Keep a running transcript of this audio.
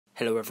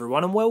Hello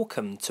everyone and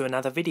welcome to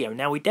another video.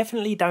 Now we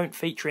definitely don't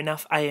feature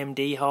enough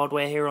AMD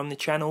hardware here on the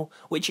channel,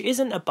 which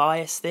isn't a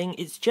bias thing,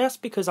 it's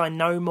just because I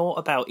know more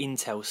about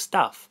Intel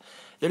stuff.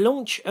 The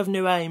launch of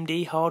new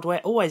AMD hardware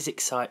always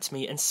excites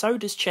me, and so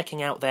does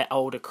checking out their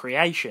older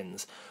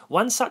creations.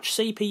 One such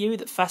CPU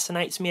that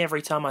fascinates me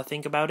every time I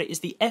think about it is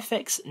the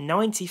FX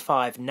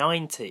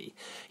 9590.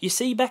 You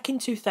see, back in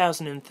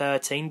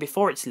 2013,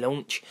 before its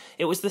launch,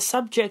 it was the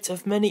subject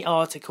of many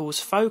articles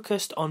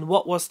focused on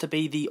what was to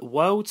be the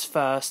world's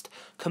first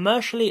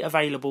commercially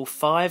available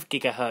 5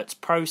 GHz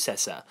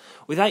processor.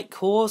 With 8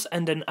 cores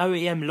and an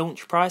OEM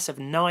launch price of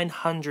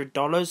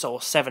 $900 or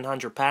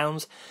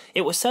 £700,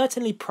 it was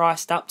certainly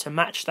priced up to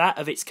match that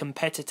of its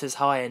competitors'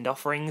 high-end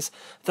offerings,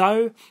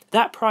 though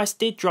that price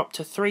did drop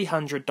to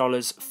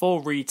 $300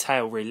 for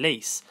retail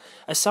release.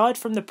 Aside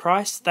from the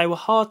price, they were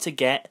hard to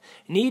get,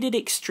 needed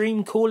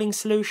extreme cooling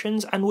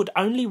solutions, and would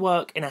only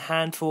work in a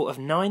handful of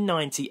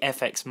 990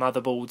 FX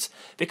motherboards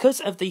because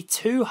of the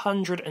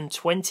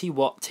 220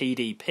 watt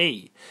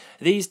TDP.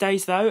 These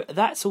days though,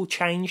 that's all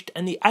changed,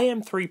 and the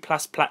AM3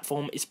 Plus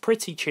platform is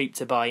pretty cheap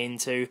to buy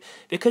into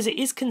because it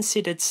is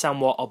considered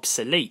somewhat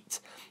obsolete.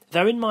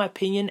 Though in my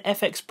opinion,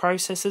 FX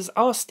processors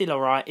are still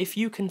alright if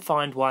you can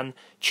find one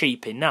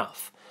cheap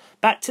enough.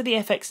 Back to the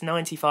FX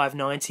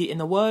 9590, and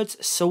the words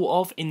 "sort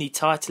of" in the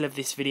title of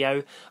this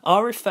video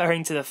are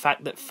referring to the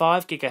fact that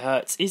 5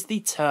 GHz is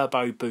the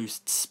turbo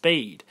boost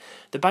speed.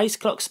 The base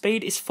clock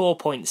speed is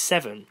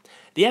 4.7.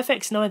 The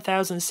FX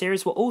 9000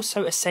 series were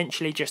also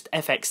essentially just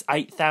FX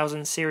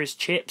 8000 series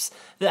chips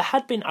that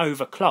had been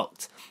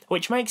overclocked,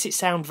 which makes it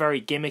sound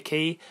very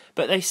gimmicky,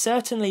 but they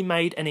certainly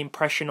made an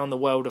impression on the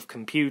world of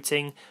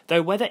computing,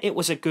 though whether it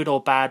was a good or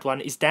bad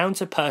one is down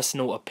to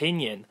personal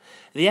opinion.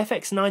 The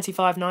FX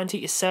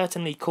 9590 is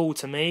certainly cool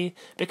to me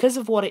because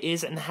of what it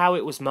is and how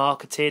it was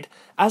marketed,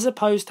 as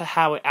opposed to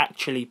how it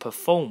actually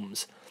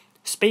performs.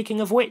 Speaking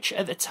of which,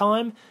 at the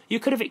time, you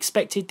could have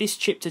expected this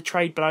chip to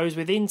trade blows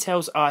with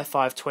Intel's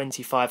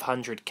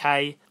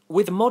i5-2500K,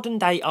 with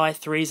modern-day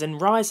i3s and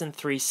Ryzen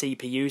 3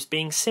 CPUs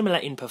being similar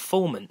in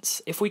performance.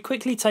 If we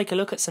quickly take a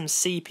look at some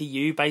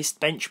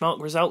CPU-based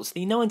benchmark results,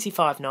 the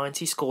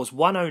 9590 scores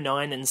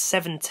 109 and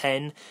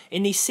 710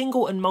 in the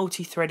single and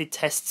multi-threaded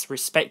tests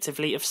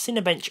respectively of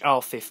Cinebench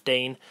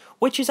R15,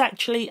 which is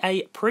actually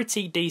a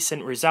pretty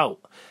decent result.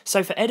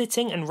 So for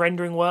editing and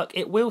rendering work,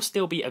 it will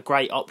still be a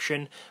great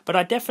option, but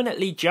I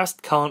definitely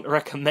just can't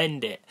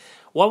recommend it.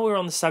 While we're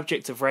on the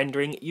subject of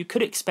rendering, you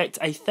could expect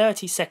a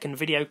 30-second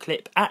video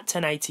clip at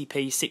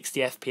 1080p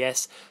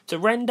 60fps to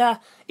render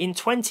in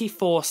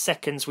 24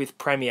 seconds with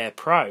Premiere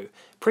Pro.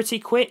 Pretty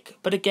quick,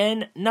 but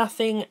again,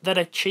 nothing that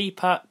a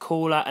cheaper,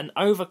 cooler and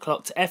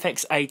overclocked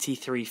FX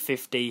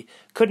 8350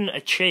 couldn't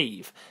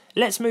achieve.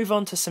 Let's move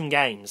on to some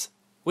games.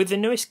 With the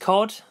newest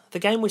COD, the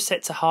game was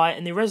set to high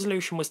and the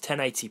resolution was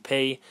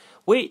 1080p,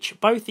 which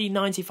both the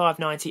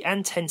 9590 and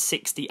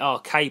 1060 are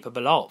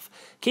capable of.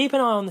 Keep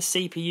an eye on the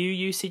CPU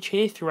usage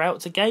here throughout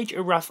to gauge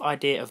a rough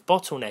idea of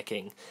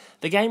bottlenecking.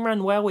 The game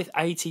ran well with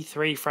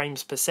 83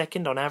 frames per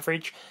second on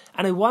average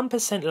and a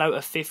 1% low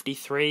of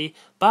 53,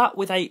 but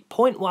with a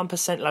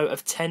 0.1% low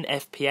of 10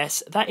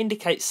 FPS, that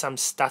indicates some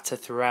stutter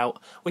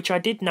throughout, which I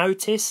did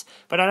notice,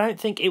 but I don't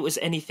think it was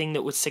anything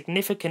that would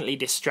significantly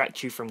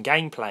distract you from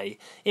gameplay.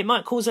 It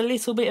might cause a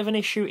little bit of an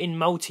issue in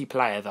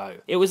multiplayer though.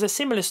 It was a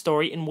similar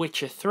story in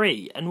Witcher 3,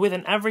 and with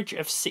an average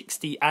of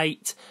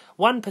 68,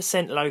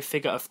 1% low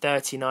figure of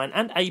 39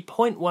 and a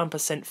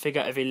 0.1%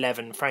 figure of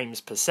 11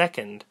 frames per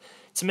second.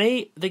 To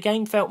me, the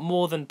game felt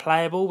more than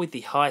playable with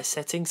the high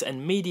settings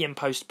and medium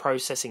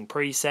post-processing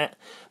preset,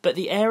 but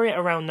the area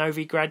around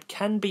Novigrad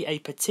can be a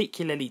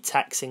particularly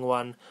taxing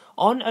one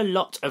on a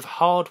lot of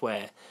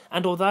hardware,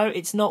 and although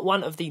it's not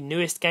one of the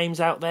newest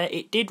games out there,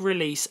 it did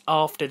release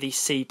after the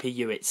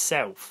CPU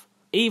itself.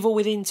 Evil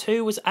Within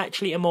 2 was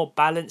actually a more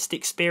balanced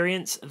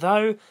experience,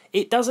 though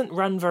it doesn't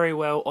run very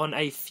well on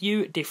a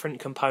few different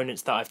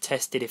components that I've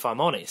tested if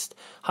I'm honest.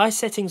 High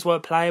settings were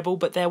playable,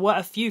 but there were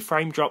a few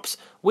frame drops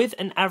with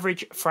an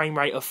average frame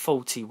rate of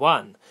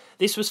 41.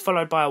 This was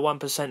followed by a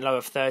 1% low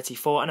of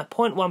 34 and a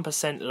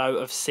 0.1% low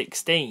of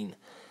 16.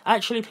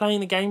 Actually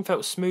playing the game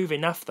felt smooth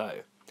enough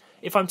though.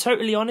 If I'm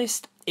totally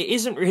honest, it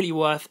isn't really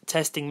worth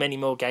testing many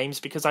more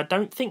games because I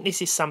don't think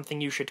this is something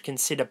you should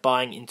consider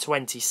buying in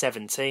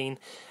 2017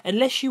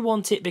 unless you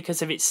want it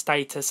because of its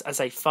status as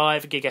a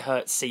 5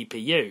 GHz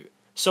CPU.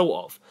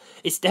 Sort of.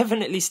 It's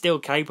definitely still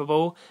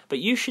capable, but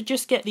you should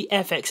just get the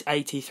FX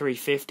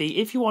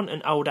 8350 if you want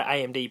an older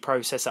AMD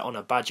processor on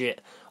a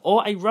budget,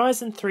 or a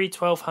Ryzen 3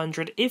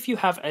 1200 if you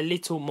have a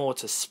little more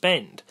to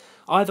spend.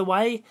 Either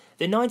way,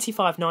 the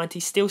 9590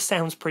 still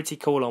sounds pretty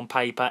cool on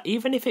paper,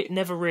 even if it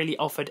never really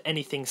offered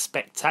anything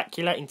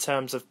spectacular in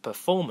terms of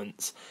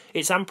performance.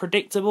 It's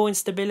unpredictable in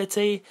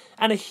stability,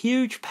 and a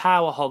huge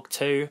power hog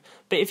too,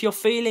 but if you're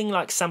feeling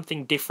like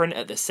something different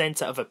at the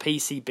centre of a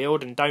PC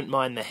build and don't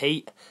mind the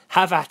heat,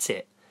 have at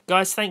it.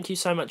 Guys, thank you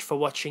so much for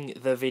watching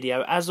the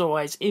video. As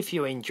always, if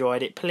you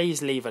enjoyed it,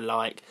 please leave a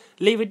like.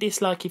 Leave a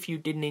dislike if you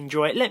didn't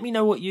enjoy it. Let me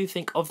know what you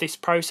think of this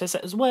processor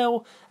as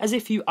well as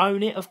if you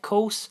own it, of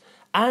course.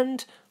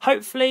 and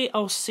hopefully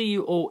I'll see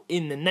you all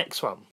in the next one.